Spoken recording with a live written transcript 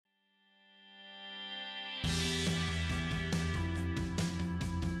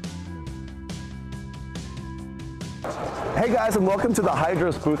Hey guys, and welcome to the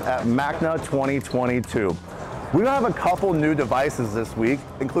Hydros booth at MACNA 2022. We have a couple new devices this week,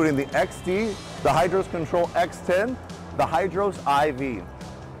 including the XD, the Hydros Control X10, the Hydros IV.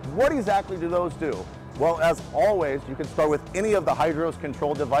 What exactly do those do? Well, as always, you can start with any of the Hydros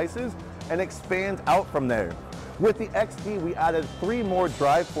control devices and expand out from there. With the XD, we added 3 more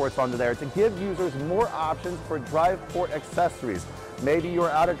drive ports onto there to give users more options for drive port accessories. Maybe you're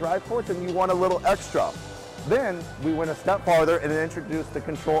out of drive ports and you want a little extra. Then we went a step farther and introduced the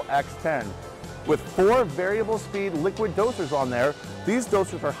Control X10. With 4 variable speed liquid dosers on there, these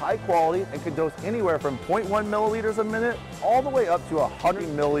dosers are high quality and can dose anywhere from 0.1 milliliters a minute all the way up to 100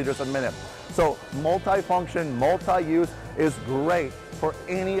 milliliters a minute. So multi-function, multi-use is great for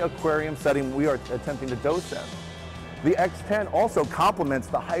any aquarium setting we are attempting to dose in. The X10 also complements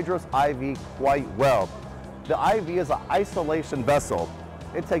the Hydros IV quite well. The IV is an isolation vessel.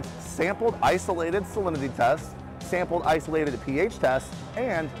 It takes sampled isolated salinity tests, sampled isolated pH tests,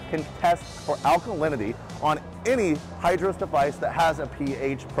 and can test for alkalinity on any Hydros device that has a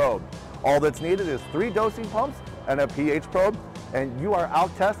pH probe. All that's needed is 3 dosing pumps and a pH probe, and your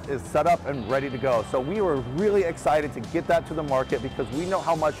ALK test is set up and ready to go. So we were really excited to get that to the market because we know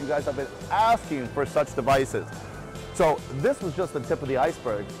how much you guys have been asking for such devices. So this was just the tip of the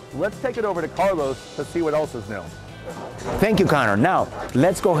iceberg. Let's take it over to Carlos to see what else is new. Thank you, Connor. Now,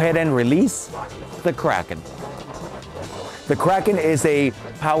 let's go ahead and release the Kraken. The Kraken is a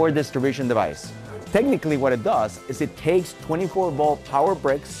power distribution device. Technically, what it does is it takes 24-volt power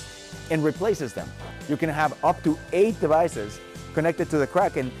bricks and replaces them. You can have up to 8 devices connected to the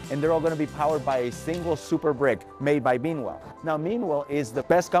Kraken, and they're all going to be powered by a single super brick made by Meanwell. Now, Meanwell is the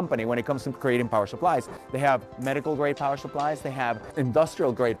best company when it comes to creating power supplies. They have medical grade power supplies, they have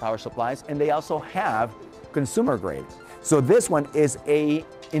industrial grade power supplies, and they also have consumer grade. So this one is a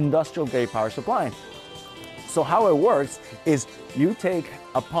industrial grade power supply. So how it works is you take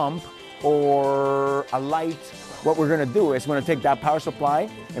a pump or a light. What we're going to do is we're going to take that power supply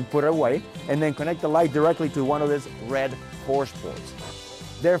and put it away and then connect the light directly to one of these red force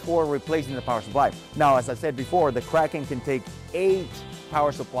ports, therefore replacing the power supply. Now, as I said before, the Kraken can take 8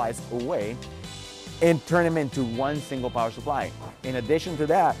 power supplies away and turn them into one single power supply. In addition to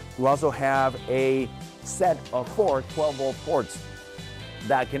that, we also have a set of 4 12-volt ports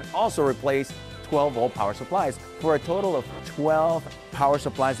that can also replace 12-volt power supplies for a total of 12 power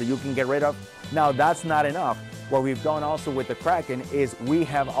supplies that you can get rid of. Now, that's not enough. What we've done also with the Kraken is we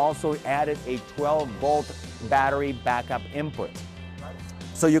have also added a 12-volt battery backup input.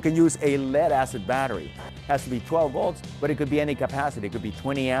 So you can use a lead acid battery. It has to be 12 volts, but it could be any capacity. It could be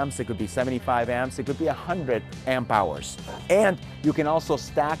 20 amps, it could be 75 amps, it could be 100 amp hours. And you can also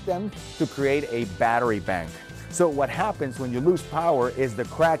stack them to create a battery bank. So what happens when you lose power is the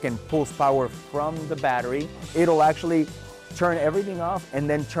Kraken pulls power from the battery. It'll actually turn everything off and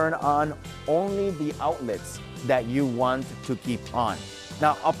then turn on only the outlets that you want to keep on.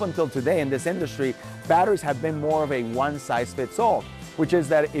 Now, up until today in this industry, batteries have been more of a one-size-fits-all, which is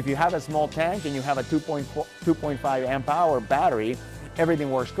that if you have a small tank and you have a 2.5 amp hour battery,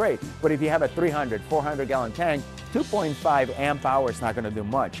 everything works great. But if you have a 300, 400 gallon tank, 2.5 amp hour is not going to do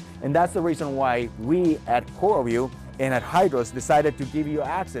much. And that's the reason why we at CoralVue and at Hydros decided to give you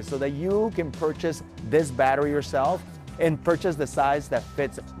access so that you can purchase this battery yourself and purchase the size that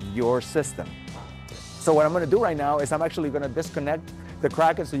fits your system. So what I'm going to do right now is I'm actually going to disconnect the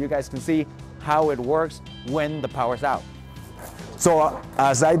Kraken so you guys can see how it works when the power's out. So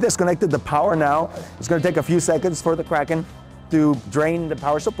as I disconnected the power now, it's going to take a few seconds for the Kraken to drain the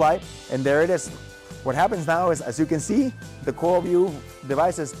power supply, and there it is. What happens now is, as you can see, the CoralVue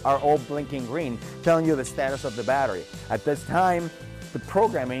devices are all blinking green, telling you the status of the battery. At this time, the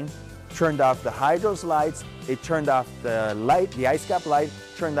programming turned off the Hydros lights, it turned off the light, the ice cap light,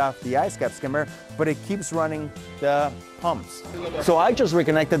 turned off the ice cap skimmer, but it keeps running the pumps. So I just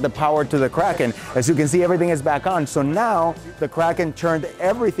reconnected the power to the Kraken. As you can see, everything is back on. So now the Kraken turned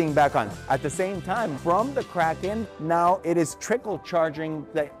everything back on. At the same time, from the Kraken, now it is trickle charging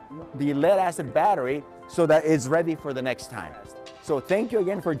the lead acid battery so that it's ready for the next time. So thank you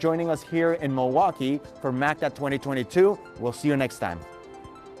again for joining us here in Milwaukee for MACNA 2022. We'll see you next time.